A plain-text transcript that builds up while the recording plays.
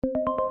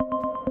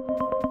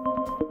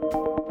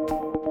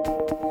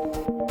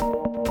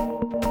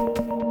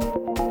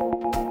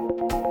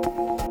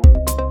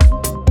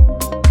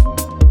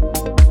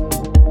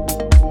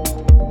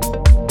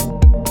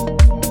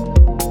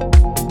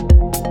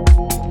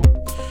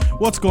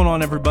What's going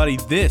on, everybody?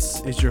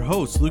 This is your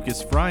host,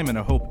 Lucas Fryman.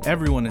 I hope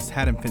everyone has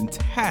had a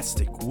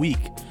fantastic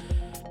week.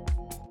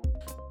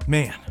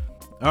 Man.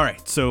 All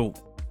right, so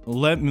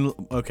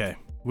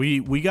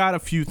we got a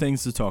few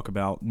things to talk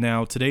about.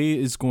 Now, today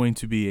is going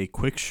to be a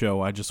quick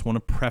show. I just want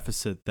to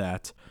preface it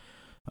that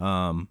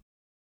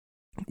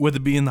with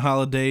it being the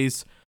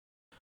holidays,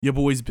 your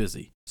boy's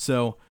busy.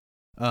 So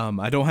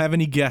I don't have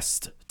any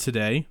guests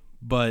today,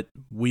 but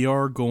we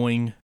are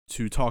going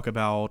to talk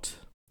about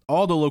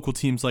all the local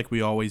teams like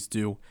we always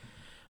do.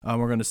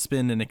 We're going to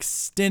spend an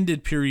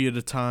extended period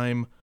of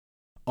time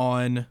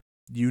on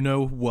you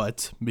know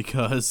what,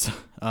 because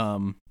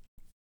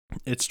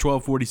it's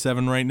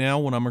 12:47 right now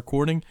when I'm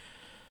recording.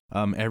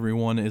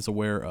 Everyone is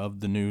aware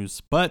of the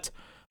news, but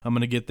I'm going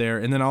to get there.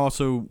 And then I'll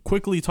also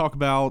quickly talk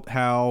about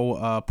how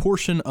a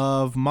portion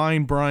of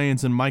mine,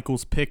 Brian's, and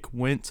Michael's picks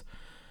went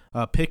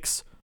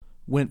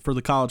for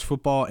the college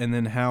football, and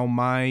then how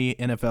my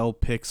NFL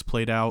picks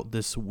played out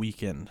this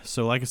weekend.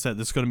 So like I said,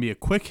 this is going to be a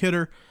quick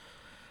hitter.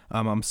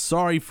 I'm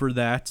sorry for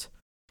that,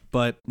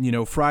 but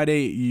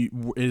Friday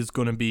is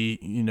going to be,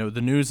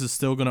 the news is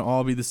still going to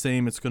all be the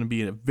same. It's going to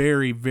be a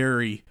very,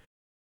 very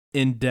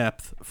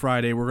in-depth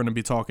Friday. We're going to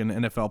be talking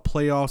NFL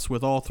playoffs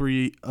with all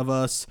three of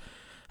us.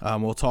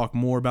 We'll talk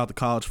more about the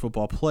college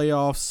football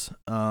playoffs,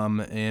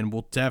 and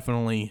we'll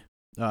definitely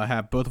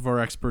have both of our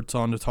experts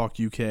on to talk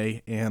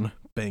UK and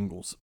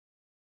Bengals.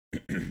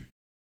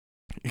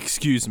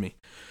 Excuse me.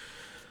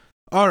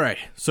 All right,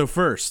 so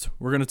first,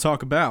 we're going to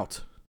talk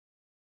about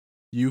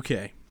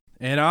UK.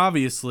 And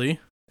obviously,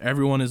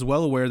 everyone is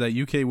well aware that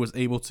UK was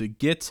able to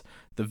get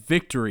the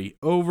victory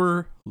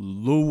over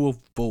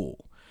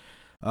Louisville.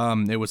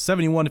 It was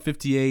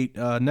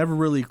 71-58, never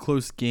really a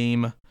close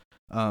game.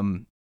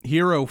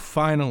 Hero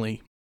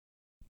finally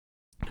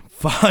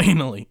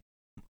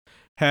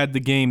had the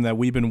game that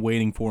we've been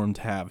waiting for him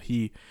to have.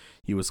 He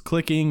was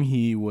clicking,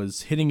 he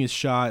was hitting his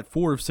shot,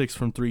 4 of 6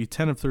 from 3,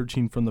 10 of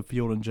 13 from the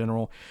field in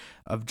general.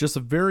 Of just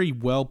a very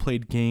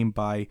well-played game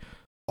by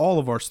all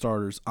of our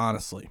starters,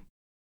 honestly.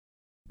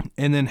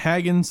 And then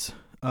Haggins,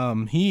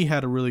 he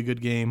had a really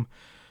good game.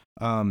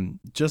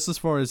 Just as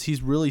far as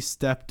he's really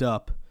stepped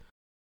up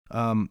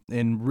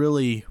and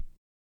really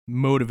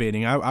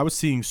motivating. I was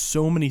seeing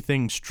so many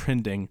things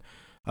trending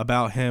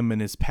about him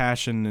and his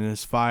passion and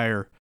his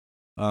fire.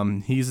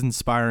 He's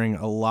inspiring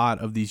a lot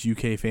of these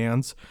UK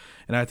fans,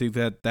 and I think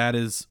that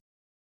is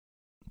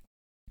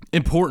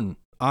important,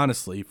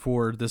 honestly,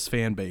 for this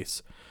fan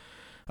base.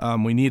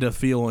 We need to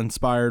feel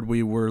inspired.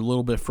 We were a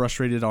little bit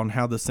frustrated on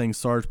how this thing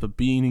starts, but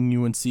beating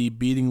UNC,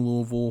 beating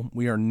Louisville,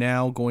 we are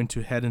now going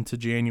to head into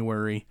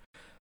January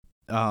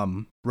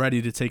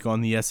ready to take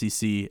on the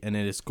SEC, and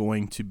it is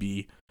going to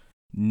be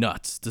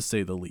nuts, to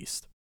say the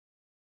least.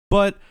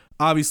 But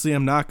obviously,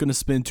 I'm not going to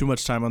spend too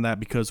much time on that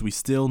because we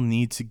still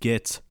need to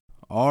get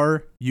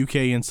our UK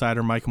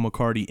insider Michael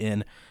McCarty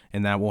in,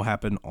 and that will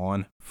happen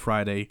on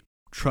Friday.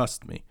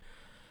 Trust me.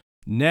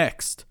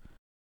 Next,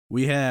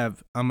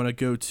 I'm going to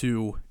go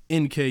to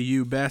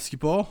NKU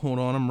basketball. Hold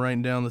on, I'm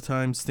writing down the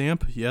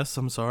timestamp. Yes,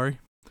 I'm sorry.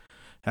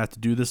 Have to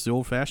do this the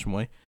old-fashioned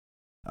way.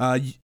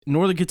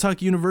 Northern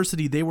Kentucky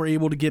University, they were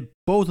able to get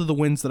both of the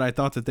wins that I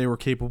thought that they were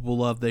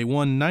capable of. They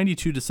won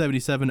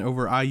 92-77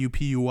 over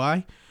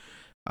IUPUI.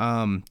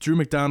 Drew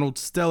McDonald,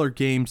 stellar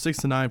game,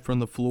 6-9 from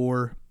the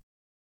floor.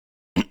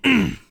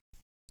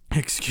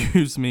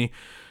 Excuse me.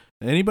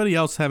 Anybody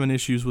else having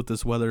issues with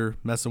this weather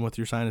messing with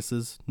your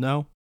sinuses?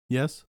 No?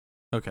 Yes?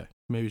 Okay.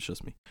 Maybe it's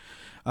just me.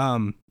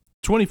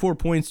 24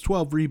 points,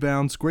 12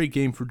 rebounds. Great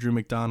game for Drew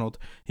McDonald.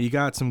 He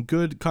got some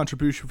good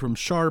contribution from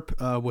Sharp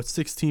with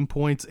 16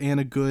 points and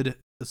a good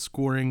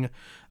scoring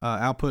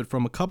output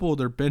from a couple of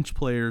their bench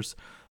players.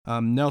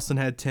 Nelson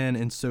had 10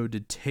 and so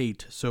did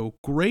Tate. So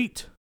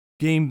great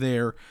game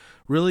there.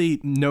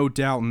 Really no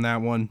doubt in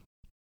that one.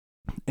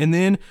 And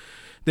then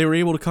they were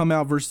able to come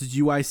out versus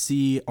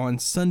UIC on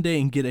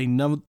Sunday and get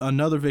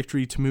another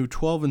victory to move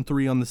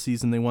 12-3 on the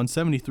season. They won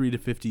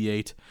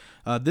 73-58.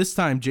 This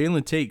time,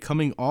 Jalen Tate,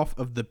 coming off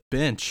of the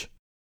bench,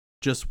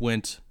 just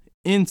went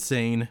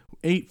insane.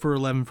 8 for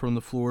 11 from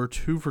the floor,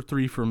 2 for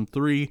 3 from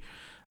 3,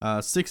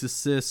 6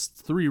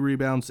 assists, 3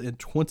 rebounds, and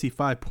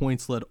 25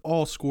 points. Led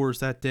all scorers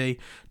that day.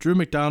 Drew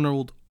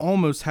McDonald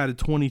almost had a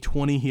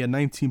 20-20. He had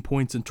 19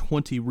 points and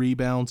 20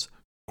 rebounds.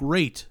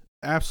 Great.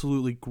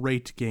 Absolutely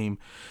great game.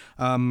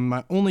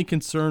 My only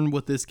concern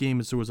with this game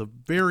is there was a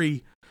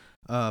very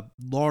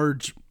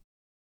large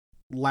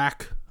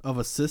lack of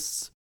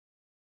assists.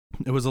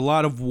 It was a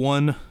lot of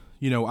one,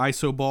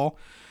 ISO ball,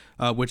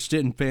 which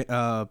didn't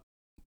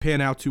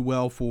pan out too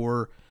well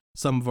for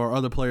some of our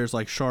other players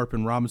like Sharp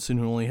and Robinson,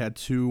 who only had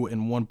 2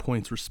 and 1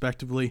 points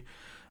respectively.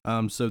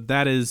 So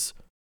that is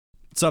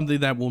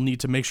something that we'll need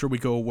to make sure we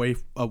go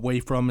away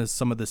from, is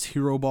some of this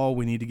hero ball.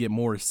 We need to get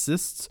more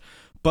assists.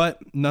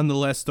 But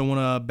nonetheless, don't want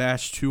to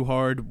bash too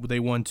hard. They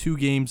won 2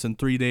 games in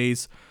 3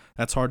 days.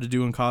 That's hard to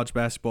do in college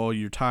basketball.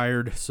 You're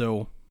tired.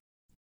 So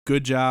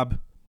good job.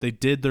 They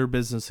did their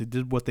business. They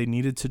did what they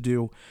needed to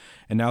do.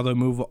 And now they'll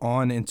move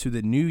on into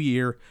the new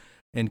year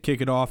and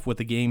kick it off with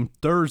a game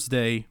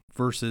Thursday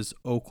versus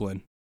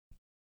Oakland.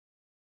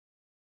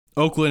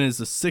 Oakland is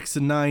a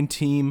 6-9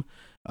 team.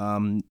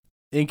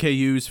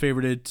 NKU is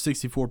favored at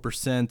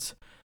 64%.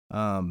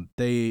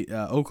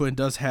 Oakland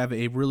does have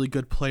a really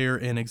good player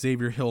in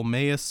Xavier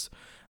Hill-Mayes.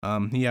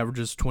 He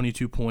averages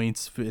 22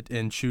 points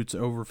and shoots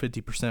over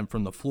 50%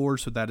 from the floor,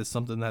 so that is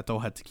something that they'll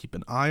have to keep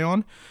an eye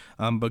on.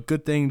 But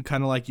good thing,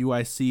 kind of like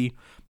UIC,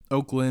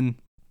 Oakland,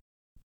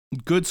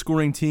 good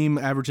scoring team,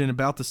 averaging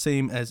about the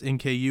same as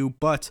NKU,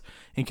 but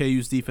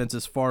NKU's defense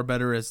is far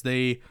better as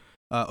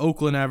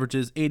Oakland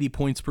averages 80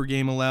 points per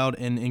game allowed,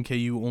 and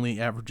NKU only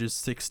averages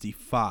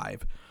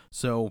 65.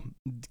 So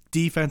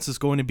defense is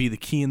going to be the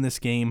key in this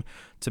game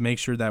to make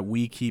sure that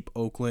we keep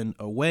Oakland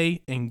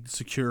away and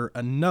secure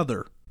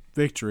another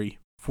victory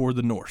for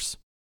the Norse.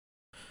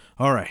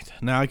 All right,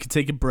 now I can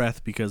take a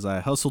breath because I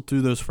hustled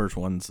through those first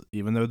ones,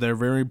 even though they're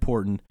very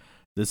important.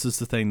 This is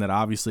the thing that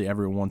obviously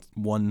everyone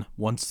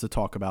wants to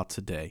talk about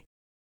today.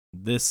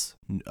 This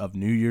of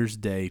New Year's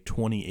Day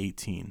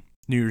 2018.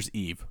 New Year's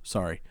Eve,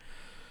 sorry.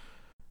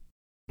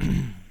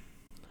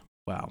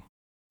 Wow.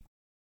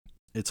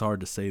 It's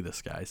hard to say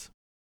this, guys.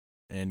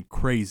 And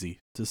crazy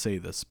to say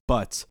this.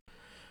 But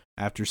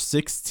after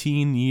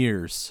 16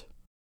 years,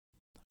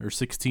 or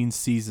 16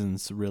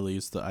 seasons really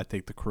is I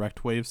think the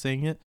correct way of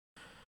saying it.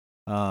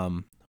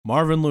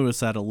 Marvin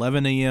Lewis at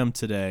 11 a.m.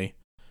 today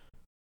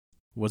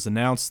was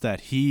announced that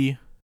he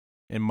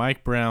and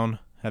Mike Brown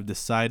have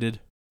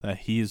decided that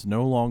he is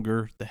no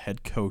longer the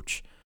head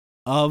coach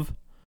of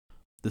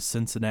the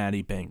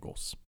Cincinnati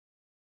Bengals.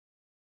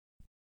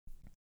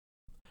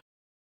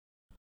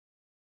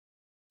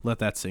 Let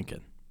that sink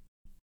in.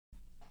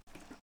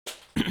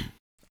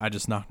 I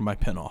just knocked my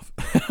pen off.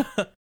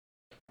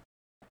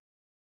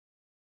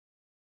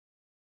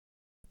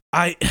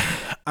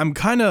 I'm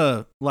kind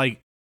of like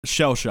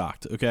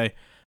shell-shocked, okay?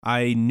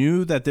 I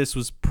knew that this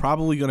was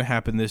probably going to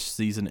happen this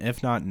season,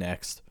 if not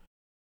next.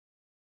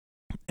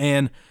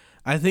 And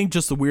I think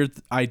just the weird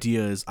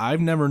idea is I've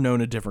never known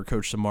a different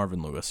coach than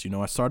Marvin Lewis.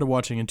 I started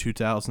watching in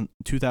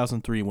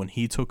 2003 when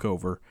he took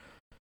over.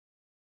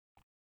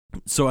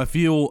 So I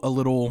feel a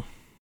little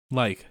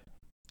like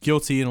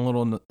guilty and a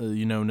little,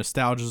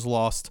 nostalgia's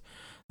lost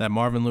that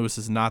Marvin Lewis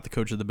is not the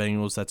coach of the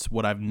Bengals. That's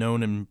what I've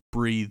known and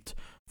breathed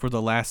for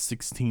the last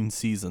 16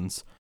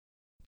 seasons.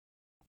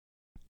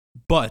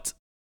 But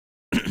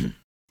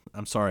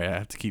I'm sorry, I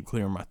have to keep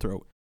clearing my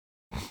throat.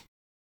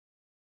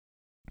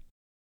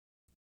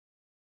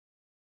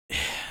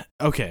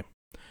 Okay.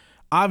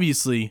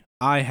 Obviously,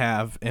 I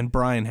have, and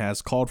Brian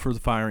has, called for the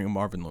firing of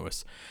Marvin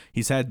Lewis.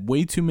 He's had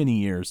way too many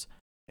years,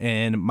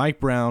 and Mike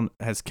Brown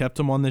has kept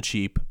him on the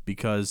cheap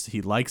because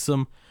he likes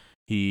him.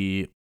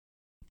 He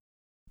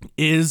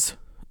is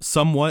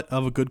somewhat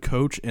of a good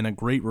coach and a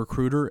great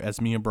recruiter,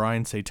 as me and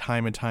Brian say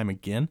time and time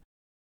again.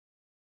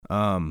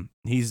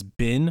 He's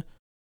been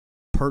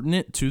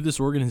pertinent to this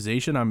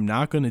organization. I'm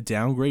not going to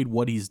downgrade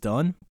what he's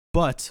done,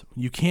 but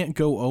you can't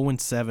go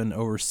 0-7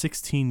 over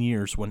 16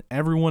 years when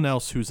everyone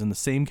else who's in the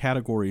same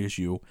category as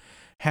you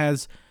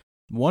has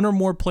one or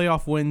more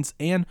playoff wins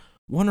and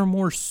one or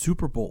more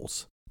Super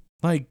Bowls.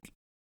 Like,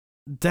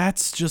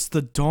 that's just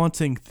the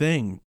daunting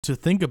thing to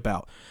think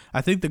about.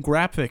 I think the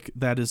graphic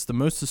that is the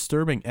most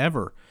disturbing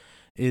ever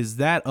is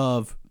that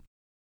of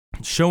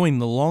showing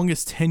the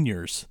longest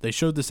tenures. They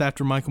showed this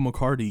after Michael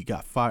McCarthy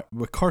got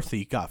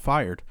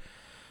fired.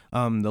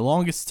 The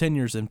longest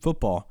tenures in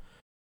football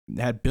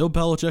had Bill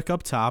Belichick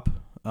up top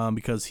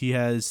because he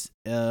has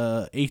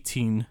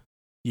 18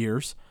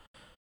 years.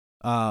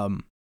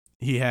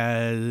 He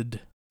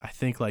had, I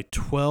think, like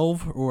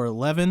 12 or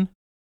 11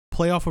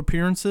 playoff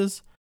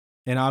appearances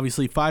and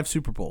obviously 5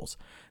 Super Bowls.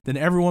 Then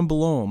everyone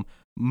below him,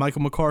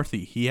 Michael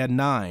McCarthy, he had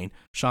 9.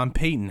 Sean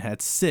Payton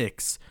had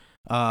 6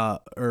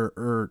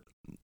 or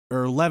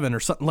 11 or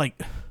something.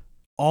 Like,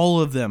 all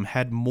of them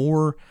had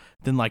more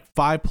than like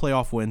 5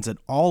 playoff wins, and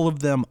all of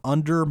them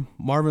under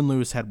Marvin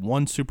Lewis had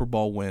 1 Super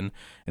Bowl win,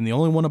 and the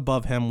only one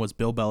above him was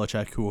Bill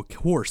Belichick, who of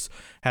course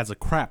has a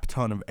crap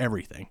ton of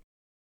everything.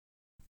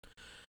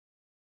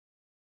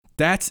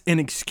 That's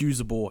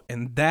inexcusable,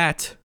 and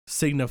that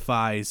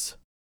signifies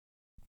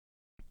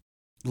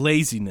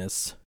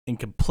laziness and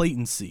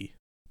complacency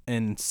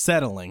and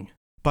settling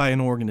by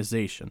an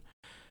organization.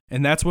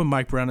 And that's what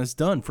Mike Brown has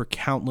done for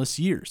countless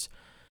years.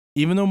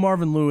 Even though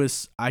Marvin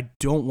Lewis, I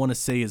don't want to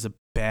say is a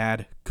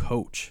bad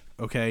coach,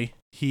 okay?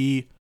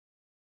 He's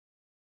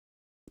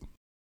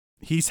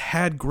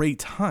had great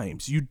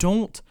times. You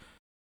don't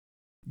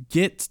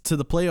get to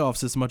the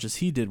playoffs as much as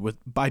he did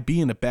by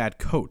being a bad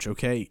coach,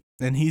 okay?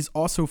 And he's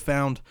also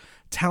found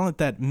talent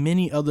that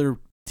many other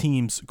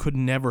teams could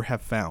never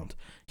have found.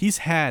 He's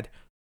had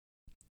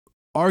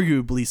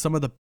arguably some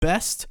of the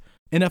best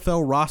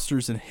NFL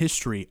rosters in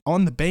history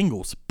on the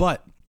Bengals,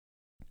 but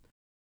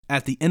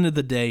at the end of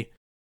the day,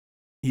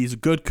 he's a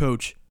good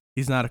coach.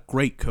 He's not a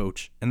great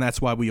coach, and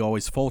that's why we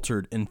always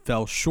faltered and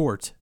fell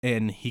short.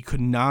 And he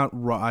could not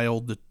rally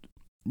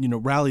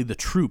the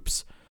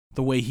troops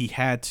the way he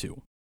had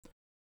to,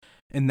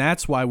 and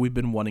that's why we've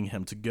been wanting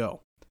him to go.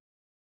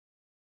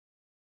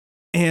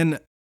 And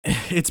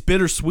it's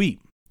bittersweet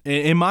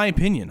In my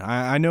opinion.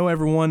 I know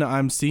everyone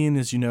I'm seeing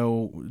is,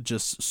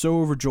 just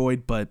so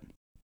overjoyed, but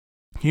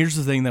here's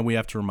the thing that we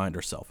have to remind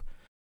ourselves.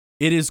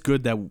 It is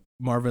good that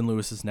Marvin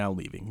Lewis is now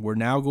leaving. We're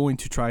now going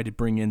to try to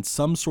bring in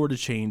some sort of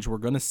change. We're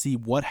going to see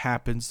what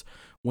happens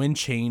when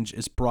change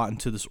is brought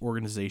into this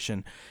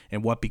organization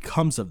and what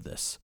becomes of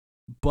this.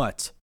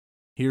 But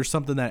here's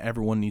something that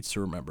everyone needs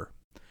to remember.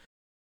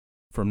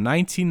 From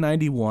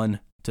 1991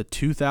 to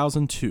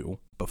 2002,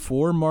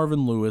 before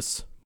Marvin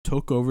Lewis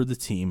took over the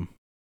team,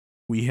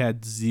 we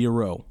had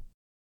 0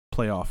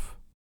 playoff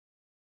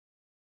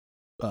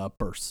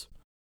bursts.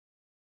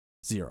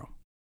 0.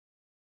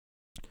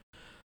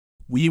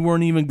 We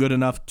weren't even good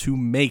enough to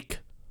make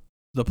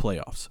the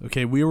playoffs.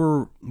 Okay, we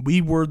were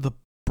the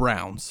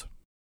Browns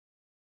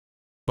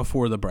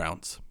before the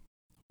Browns.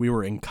 We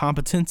were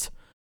incompetent.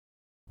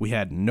 We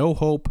had no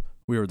hope.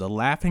 We were the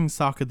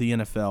laughingstock of the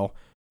NFL.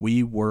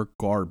 We were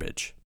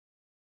garbage.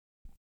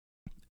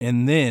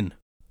 And then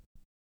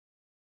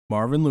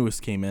Marvin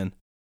Lewis came in.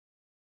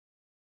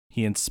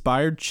 He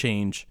inspired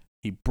change.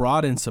 He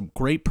brought in some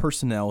great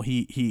personnel.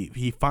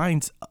 He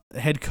finds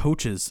head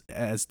coaches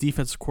as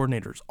defensive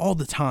coordinators all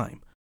the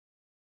time.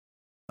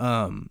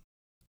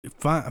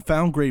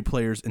 Found great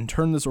players and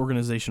turned this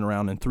organization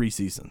around in 3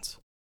 seasons.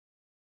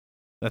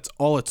 That's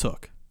all it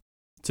took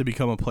to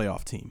become a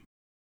playoff team.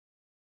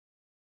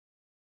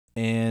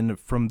 And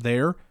from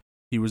there,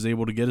 he was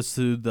able to get us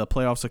to the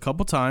playoffs a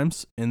couple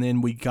times, and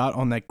then we got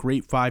on that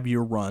great 5-year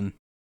run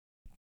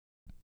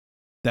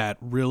that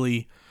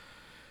really,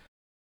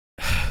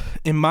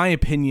 in my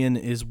opinion,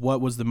 is what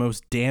was the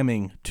most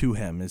damning to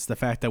him, is the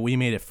fact that we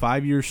made it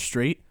 5 years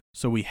straight,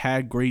 so we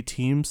had great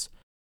teams,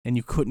 and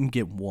you couldn't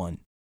get one.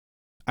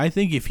 I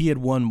think if he had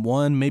won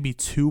 1, maybe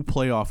 2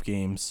 playoff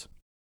games,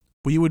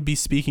 we would be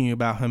speaking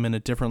about him in a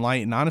different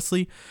light, and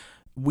honestly,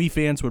 we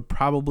fans would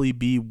probably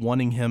be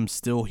wanting him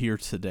still here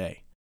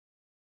today.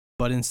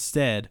 But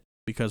instead,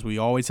 because we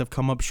always have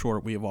come up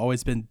short, we have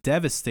always been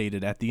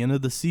devastated at the end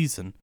of the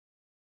season,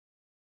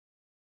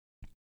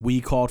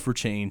 we called for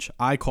change,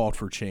 I called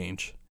for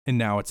change, and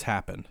now it's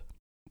happened.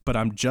 But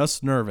I'm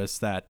just nervous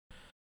that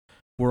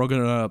we're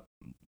gonna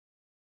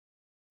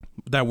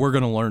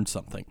learn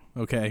something,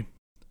 okay?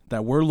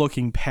 That we're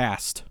looking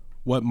past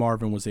what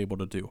Marvin was able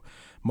to do.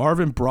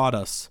 Marvin brought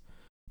us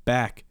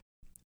back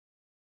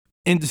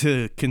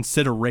into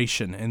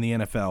consideration in the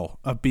NFL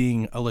of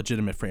being a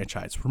legitimate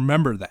franchise.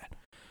 Remember that.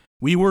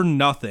 We were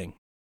nothing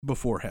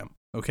before him,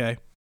 okay?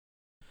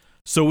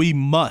 So we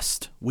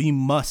must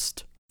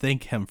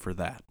thank him for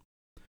that.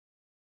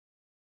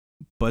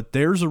 But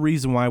there's a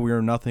reason why we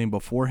were nothing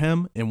before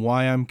him and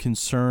why I'm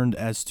concerned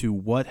as to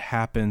what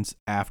happens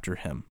after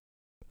him.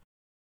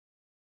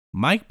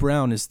 Mike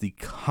Brown is the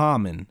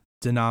common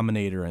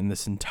denominator in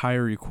this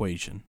entire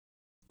equation.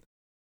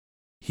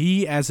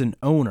 He, as an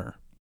owner,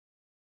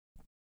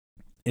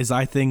 is,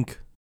 I think,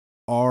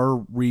 our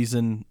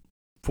reason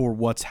for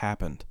what's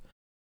happened.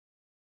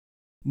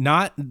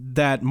 Not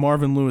that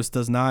Marvin Lewis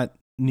does not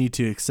need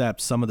to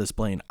accept some of this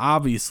blame.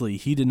 Obviously,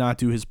 he did not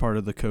do his part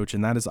of the coach,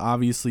 and that is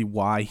obviously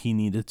why he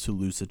needed to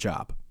lose a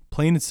job.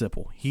 Plain and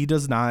simple. He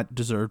does not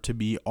deserve to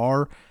be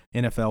our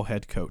NFL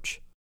head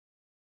coach.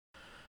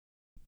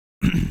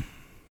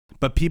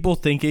 But people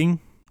thinking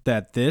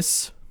that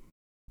this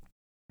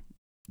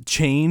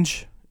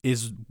change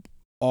is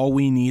all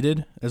we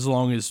needed, as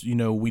long as,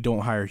 we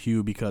don't hire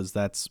Hugh, because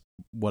that's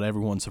what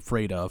everyone's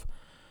afraid of.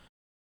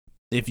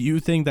 If you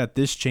think that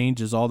this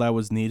change is all that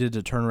was needed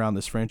to turn around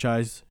this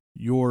franchise,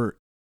 you're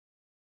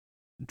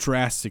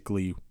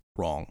drastically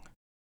wrong.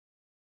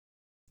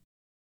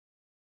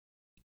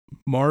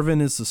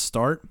 Marvin is the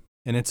start,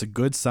 and it's a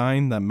good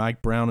sign that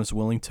Mike Brown is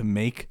willing to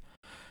make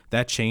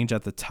that change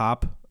at the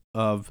top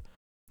of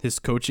his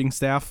coaching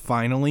staff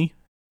finally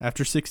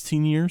after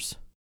 16 years.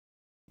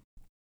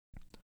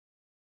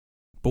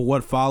 But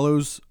what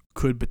follows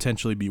could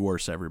potentially be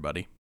worse,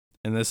 everybody.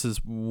 And this is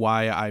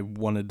why I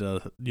wanted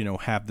to,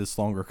 have this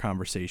longer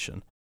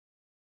conversation.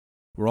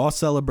 We're all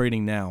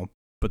celebrating now,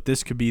 but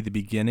this could be the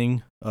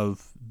beginning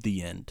of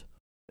the end,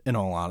 in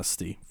all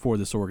honesty, for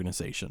this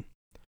organization.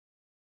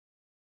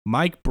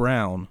 Mike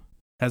Brown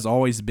has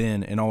always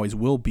been and always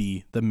will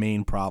be the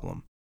main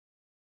problem.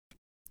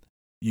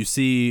 You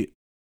see,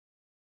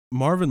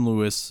 Marvin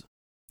Lewis,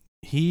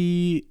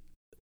 he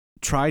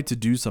tried to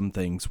do some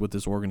things with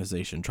this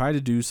organization, tried to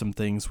do some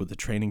things with the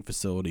training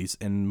facilities,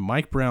 and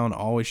Mike Brown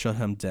always shut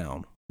him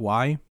down.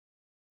 Why?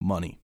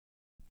 Money.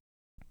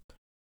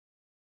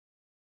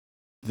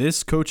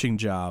 This coaching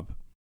job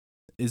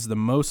is the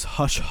most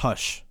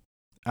hush-hush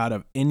out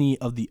of any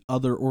of the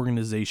other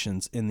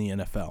organizations in the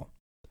NFL.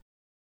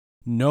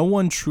 No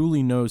one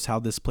truly knows how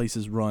this place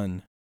is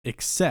run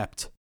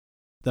except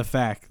the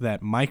fact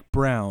that Mike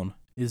Brown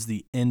is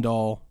the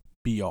end-all,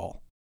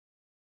 be-all.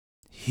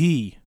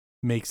 He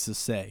makes the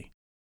say.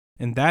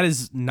 And that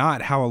is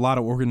not how a lot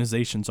of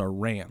organizations are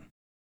ran.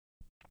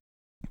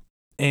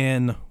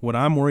 And what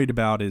I'm worried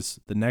about is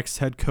the next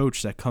head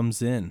coach that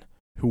comes in,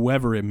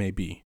 whoever it may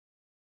be.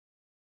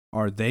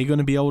 Are they going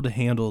to be able to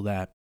handle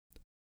that?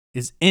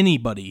 Is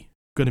anybody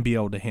going to be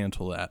able to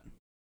handle that?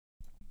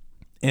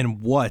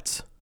 and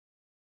what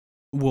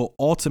will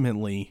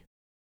ultimately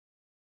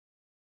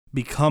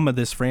become of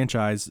this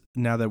franchise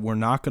now that we're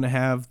not going to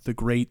have the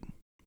great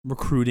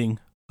recruiting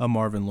of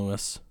Marvin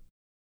Lewis,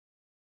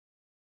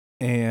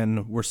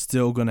 and we're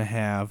still going to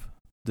have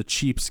the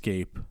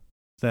cheapskate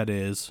that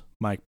is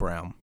Mike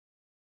Brown.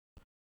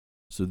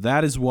 So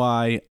that is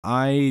why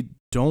I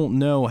don't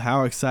know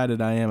how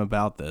excited I am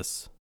about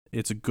this.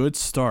 It's a good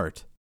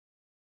start,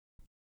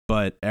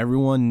 but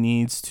everyone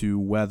needs to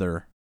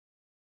weather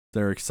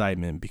their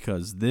excitement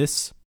because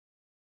this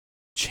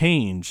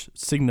change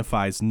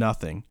signifies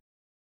nothing,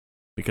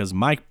 because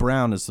Mike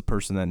Brown is the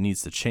person that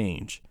needs to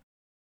change.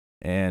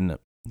 And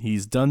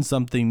he's done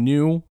something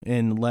new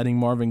in letting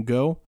Marvin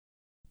go,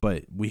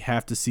 but we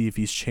have to see if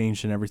he's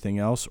changed in everything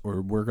else,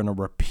 or we're going to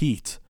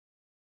repeat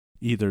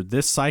either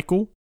this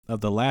cycle of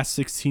the last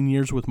 16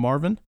 years with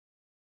Marvin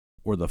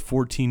or the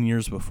 14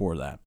 years before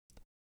that.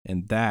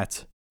 And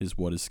that is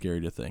what is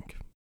scary to think.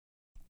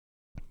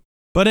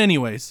 But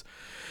anyways,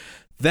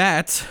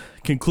 that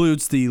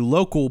concludes the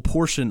local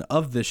portion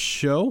of this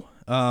show.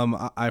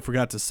 I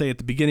forgot to say at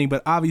the beginning,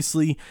 but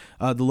obviously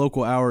the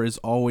local hour is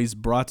always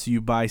brought to you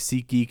by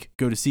SeatGeek.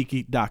 Go to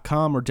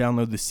SeatGeek.com or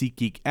download the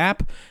SeatGeek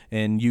app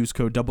and use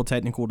code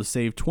DoubleTechnical to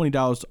save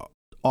 $20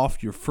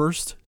 off your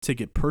first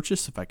ticket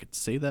purchase, if I could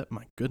say that.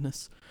 My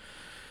goodness.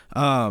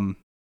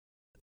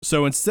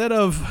 So instead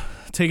of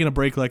taking a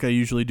break like I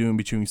usually do in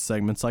between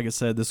segments, like I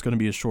said, this is going to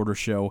be a shorter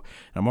show.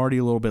 I'm already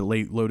a little bit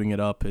late loading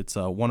it up. It's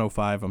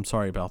 1:05. I'm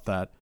sorry about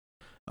that.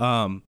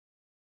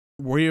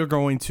 We are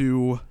going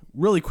to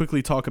really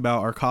quickly talk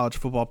about our college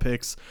football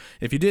picks.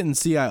 If you didn't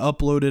see, I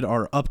uploaded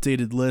our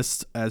updated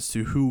list as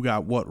to who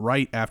got what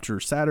right after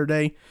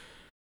Saturday.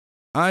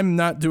 I'm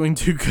not doing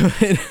too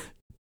good.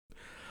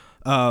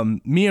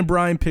 Me and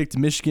Brian picked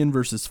Michigan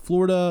versus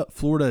Florida.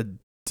 Florida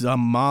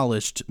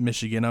demolished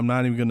Michigan. I'm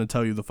not even going to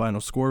tell you the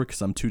final score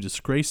because I'm too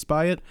disgraced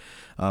by it.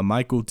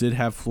 Michael did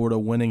have Florida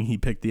winning. He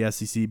picked the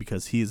SEC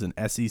because he is an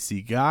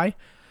SEC guy.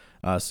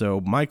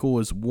 So Michael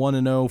was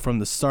 1-0 from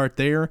the start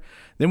there.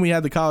 Then we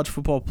had the college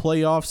football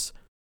playoffs.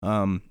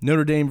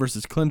 Notre Dame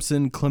versus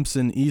Clemson.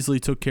 Clemson easily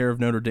took care of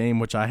Notre Dame,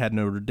 which I had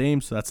Notre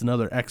Dame, so that's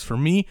another X for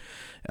me.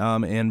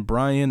 And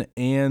Brian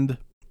and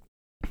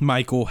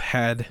Michael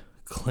had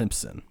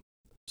Clemson.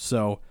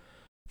 So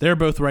they're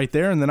both right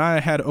there. And then I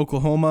had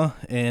Oklahoma,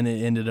 and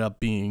it ended up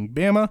being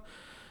Bama,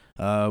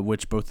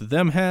 which both of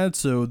them had.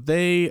 So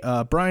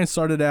Brian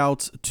started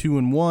out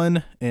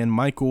 2-1, and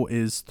Michael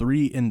is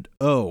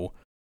 3-0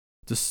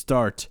 to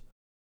start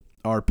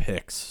our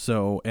picks.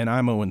 So, and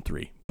I'm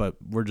 0-3, but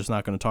we're just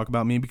not going to talk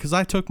about me because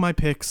I took my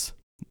picks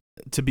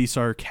to be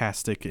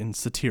sarcastic and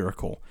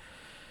satirical,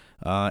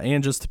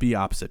 and just to be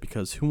opposite,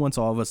 because who wants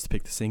all of us to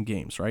pick the same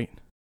games, right?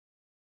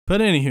 But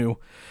anywho,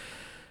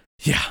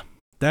 yeah,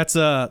 that's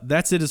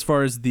it as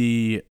far as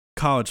the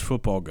college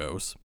football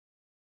goes.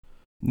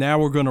 Now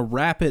we're going to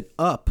wrap it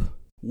up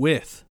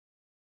with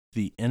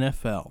the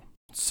NFL.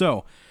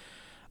 So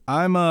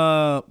I'm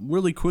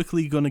really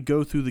quickly going to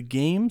go through the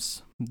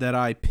games that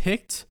I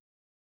picked.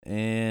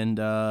 And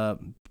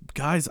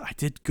guys, I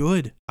did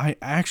good. I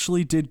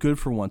actually did good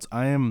for once.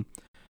 I'm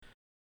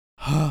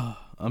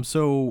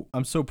so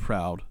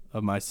proud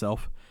of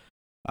myself.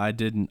 I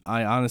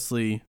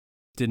honestly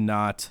did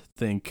not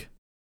think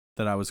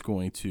that I was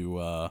going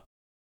to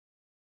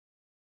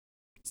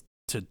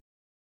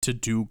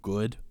do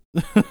good.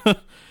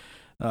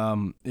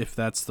 If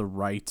that's the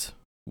right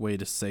way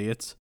to say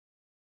it.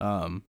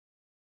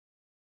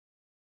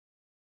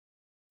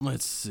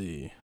 Let's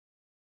see.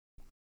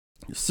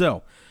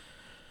 So,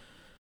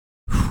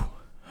 all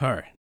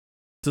right.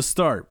 To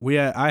start,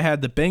 I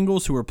had the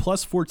Bengals, who were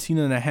plus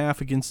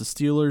 14.5 against the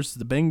Steelers.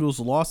 The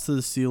Bengals lost to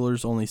the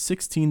Steelers only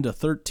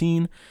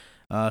 16-13.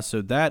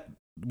 So that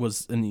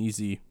was an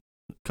easy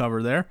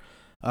cover there.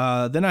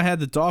 Then I had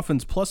the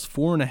Dolphins plus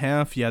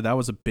 4.5. Yeah, that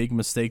was a big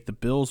mistake. The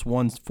Bills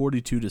won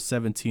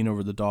 42-17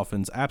 over the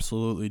Dolphins.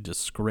 Absolutely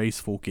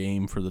disgraceful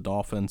game for the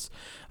Dolphins.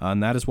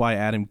 And that is why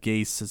Adam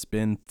Gase has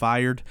been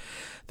fired.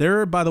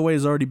 There, by the way,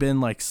 has already been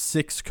like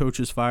 6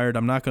 coaches fired.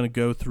 I'm not going to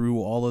go through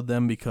all of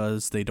them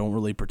because they don't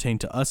really pertain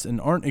to us and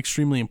aren't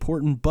extremely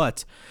important,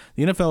 but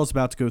the NFL is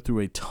about to go through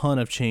a ton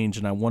of change,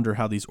 and I wonder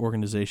how these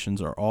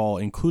organizations are all,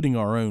 including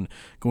our own,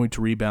 going to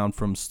rebound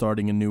from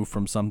starting anew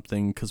from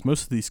something, because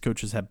most of these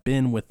coaches have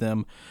been with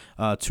them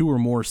 2 or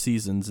more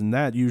seasons, and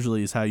that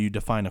usually is how you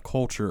define a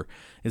culture,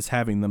 is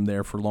having them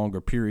there for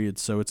longer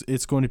periods. So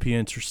it's going to be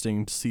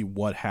interesting to see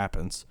what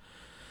happens.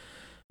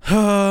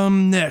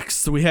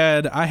 Next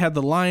I had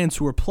the Lions,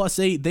 who were plus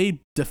 8. They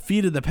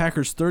defeated the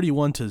Packers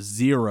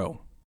 31-0.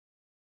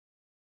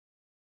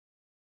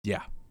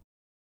 Yeah.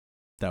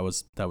 That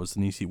was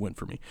an easy win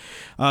for me.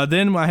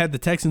 Then I had the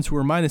Texans, who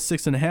were minus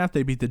 6.5.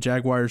 They beat the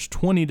Jaguars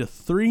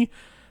 20-3.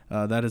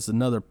 That is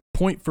another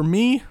point for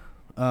me.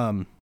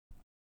 And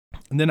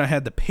then I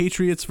had the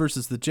Patriots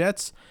versus the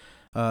Jets.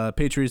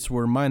 Patriots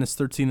were minus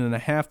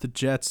 13.5. The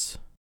Jets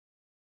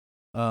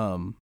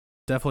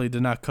definitely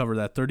did not cover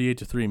that.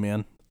 38-3,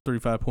 man.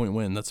 35-point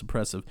win. That's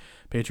impressive.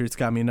 Patriots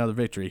got me another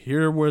victory.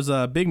 Here was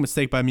a big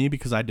mistake by me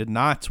because I did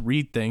not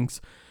read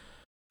things.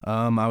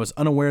 I was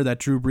unaware that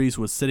Drew Brees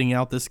was sitting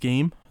out this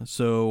game,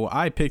 so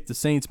I picked the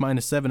Saints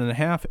minus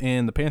 7.5,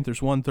 and the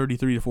Panthers won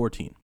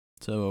 33-14.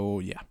 So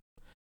yeah,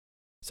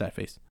 sad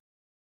face.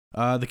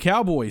 The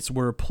Cowboys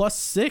were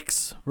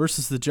 +6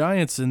 versus the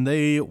Giants, and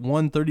they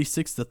won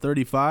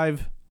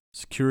 36-35,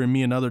 securing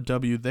me another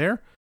W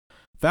there.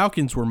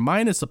 Falcons were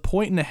minus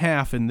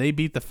 1.5, and they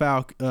beat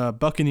the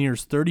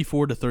Buccaneers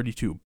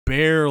 34-32.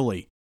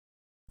 Barely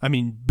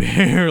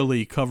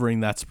covering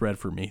that spread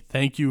for me.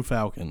 Thank you,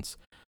 Falcons.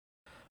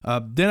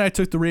 Then I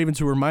took the Ravens,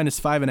 who were minus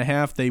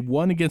 5.5. They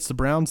won against the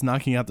Browns,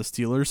 knocking out the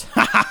Steelers.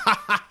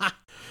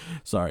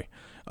 Sorry.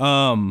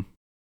 I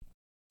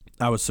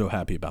was so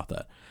happy about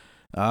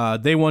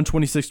that. They won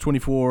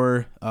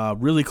 26-24.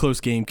 Really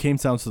close game. Came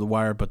down to the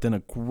wire, but then a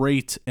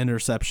great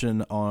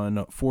interception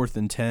on 4th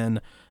and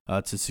 10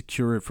 to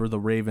secure it for the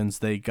Ravens.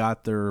 They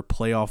got their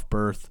playoff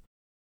berth.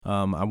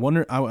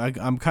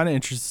 I'm kind of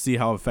interested to see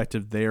how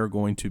effective they are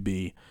going to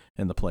be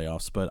in the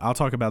playoffs, but I'll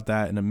talk about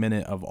that in a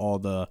minute of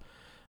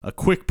a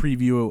quick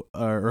preview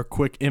or a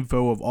quick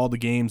info of all the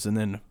games, and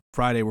then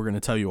Friday we're going to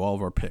tell you all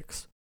of our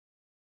picks.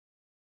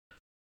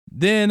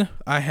 Then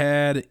I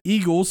had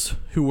Eagles,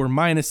 who were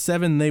minus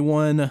 7. They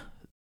won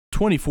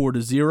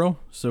 24-0,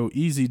 so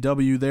easy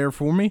W there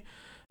for me.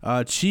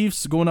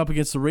 Chiefs going up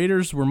against the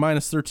Raiders were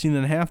minus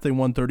 13.5. They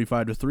won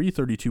 35-3,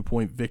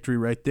 32-point victory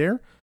right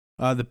there.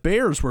 The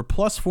Bears were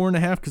plus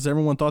 4.5 because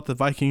everyone thought the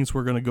Vikings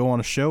were going to go on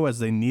a show as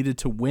they needed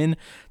to win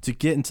to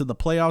get into the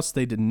playoffs.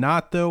 They did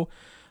not, though.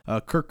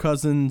 Kirk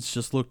Cousins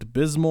just looked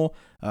abysmal.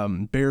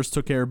 Bears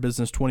took care of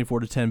business,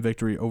 24-10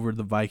 victory over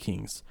the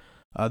Vikings.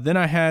 Then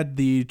I had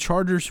the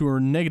Chargers, who were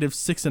negative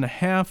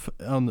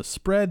 6.5 on the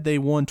spread. They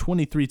won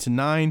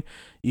 23-9,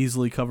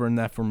 easily covering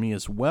that for me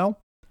as well.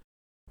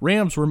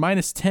 Rams were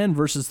minus 10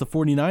 versus the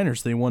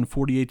 49ers. They won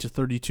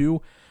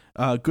 48-32.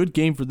 Good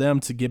game for them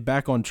to get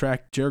back on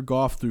track. Jared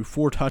Goff threw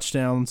 4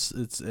 touchdowns.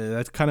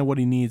 That's kind of what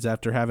he needs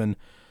after having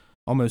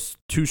almost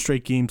 2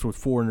 straight games with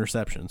 4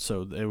 interceptions.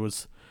 So it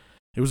was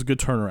a good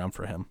turnaround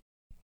for him.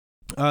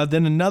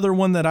 Then another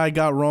one that I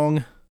got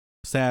wrong,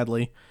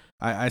 sadly.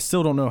 I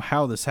still don't know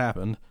how this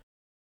happened.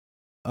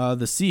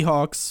 The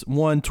Seahawks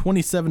won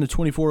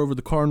 27-24 over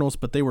the Cardinals,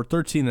 but they were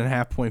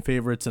 13.5-point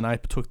favorites, and I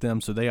took them,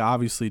 so they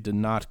obviously did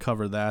not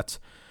cover that.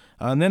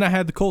 And then I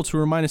had the Colts, who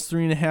were minus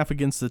 3.5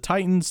 against the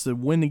Titans, the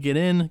win to get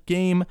in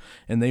game,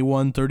 and they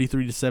won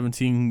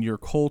 33-17. Your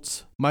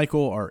Colts,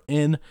 Michael, are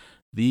in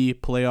the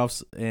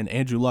playoffs, and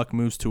Andrew Luck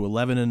moves to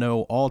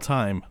 11-0 all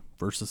time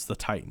versus the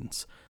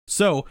Titans.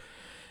 So,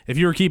 if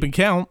you were keeping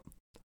count,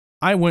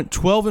 I went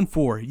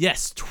 12-4.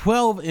 Yes,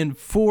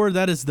 12-4.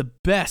 That is the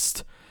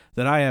best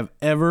that I have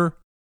ever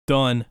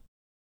done,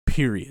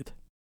 period.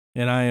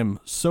 And I am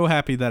so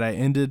happy that I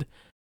ended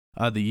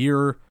the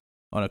year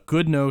on a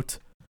good note,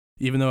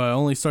 even though I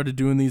only started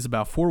doing these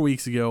about 4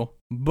 weeks ago.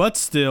 But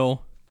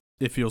still,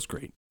 it feels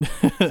great.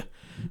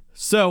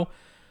 So,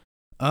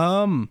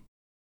 yeah,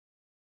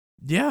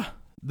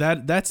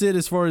 that's it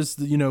as far as,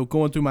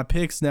 going through my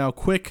picks. Now,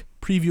 quick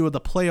preview of the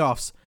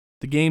playoffs,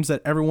 the games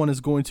that everyone is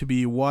going to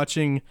be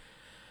watching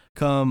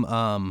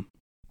come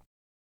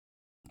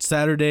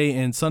Saturday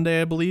and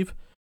Sunday, I believe.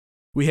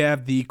 We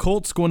have the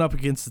Colts going up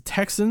against the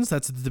Texans.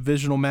 That's a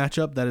divisional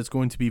matchup that is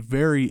going to be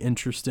very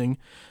interesting.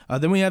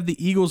 Then we have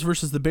the Eagles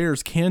versus the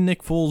Bears. Can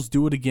Nick Foles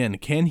do it again?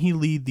 Can he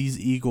lead these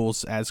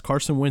Eagles as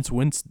Carson Wentz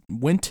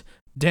went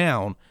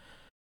down?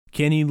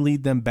 Can he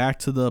lead them back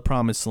to the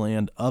promised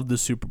land of the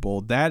Super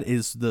Bowl? That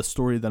is the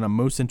story that I'm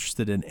most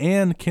interested in.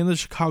 And can the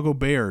Chicago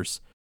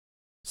Bears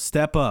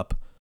step up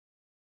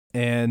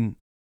and,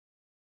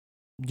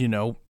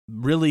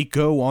 really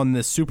go on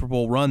this Super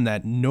Bowl run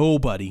that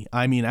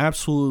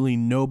absolutely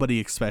nobody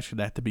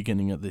expected at the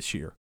beginning of this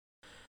year?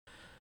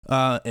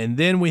 And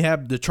then we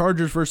have the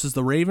Chargers versus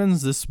the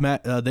Ravens.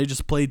 They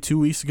just played 2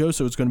 weeks ago,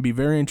 so it's going to be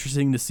very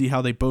interesting to see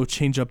how they both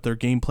change up their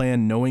game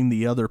plan knowing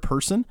the other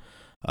person.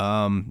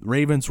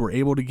 Ravens were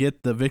able to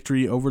get the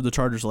victory over the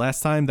Chargers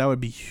last time. That would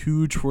be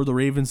huge for the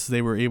Ravens.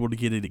 They were able to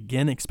get it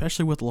again,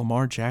 especially with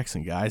Lamar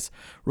Jackson, guys.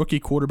 Rookie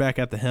quarterback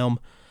at the helm.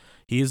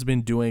 He has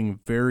been doing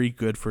very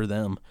good for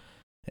them.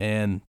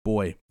 And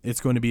boy, it's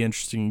going to be an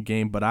interesting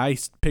game. But I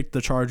picked the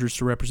Chargers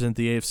to represent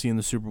the AFC in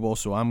the Super Bowl,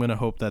 so I'm going to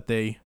hope that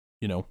they,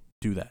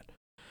 do that.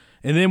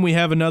 And then we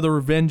have another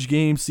revenge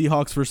game,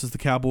 Seahawks versus the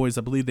Cowboys.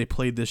 I believe they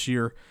played this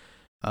year.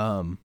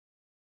 Yeah.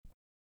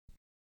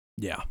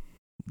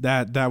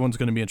 That one's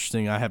going to be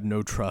interesting. I have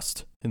no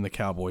trust in the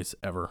Cowboys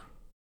ever.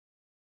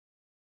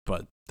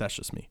 But that's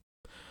just me.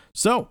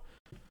 So,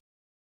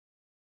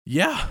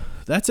 yeah,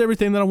 that's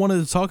everything that I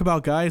wanted to talk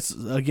about, guys.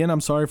 Again,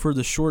 I'm sorry for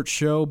the short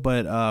show,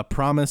 but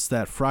promise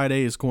that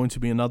Friday is going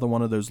to be another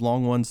one of those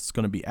long ones. It's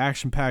going to be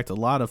action-packed, a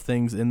lot of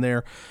things in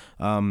there.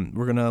 We're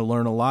going to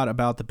learn a lot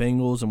about the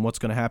Bengals and what's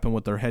going to happen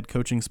with their head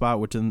coaching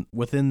spot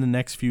within the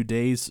next few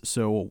days,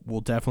 so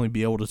we'll definitely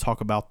be able to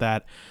talk about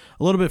that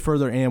a little bit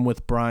further and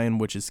with Brian,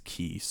 which is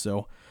key.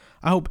 So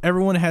I hope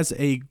everyone has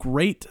a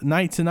great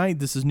night tonight.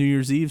 This is New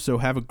Year's Eve, so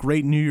have a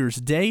great New Year's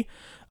Day.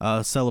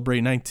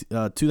 Celebrate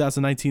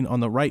 2019 on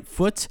the right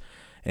foot.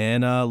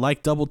 And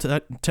like Double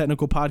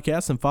Technical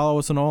Podcast and follow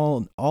us on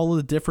all of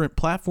the different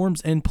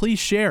platforms. And please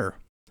share.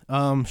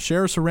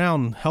 Share us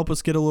around. Help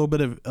us get a little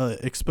bit of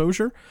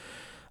exposure.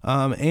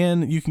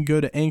 And you can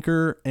go to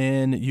Anchor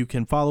and you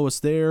can follow us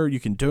there. You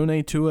can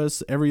donate to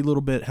us. Every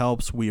little bit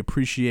helps. We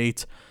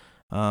appreciate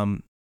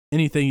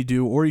anything you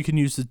do. Or you can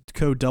use the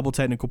code Double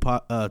Technical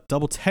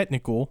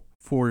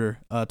for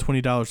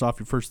 $20 off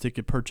your first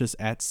ticket purchase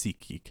at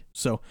SeatGeek.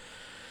 So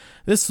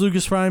this is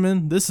Lucas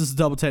Fryman. This is the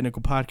Double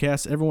Technical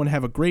Podcast. Everyone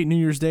have a great New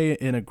Year's Day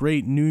and a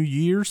great New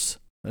Year's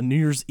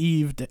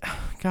Eve day.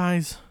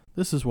 Guys,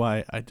 this is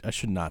why I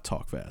should not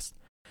talk fast.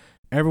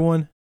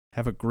 Everyone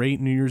have a great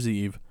New Year's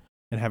Eve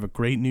and have a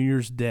great New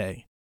Year's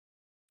Day.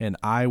 And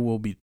I will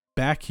be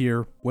back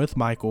here with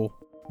Michael,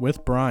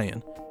 with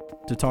Brian,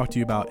 to talk to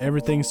you about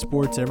everything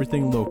sports,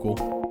 everything local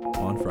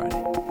on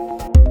Friday.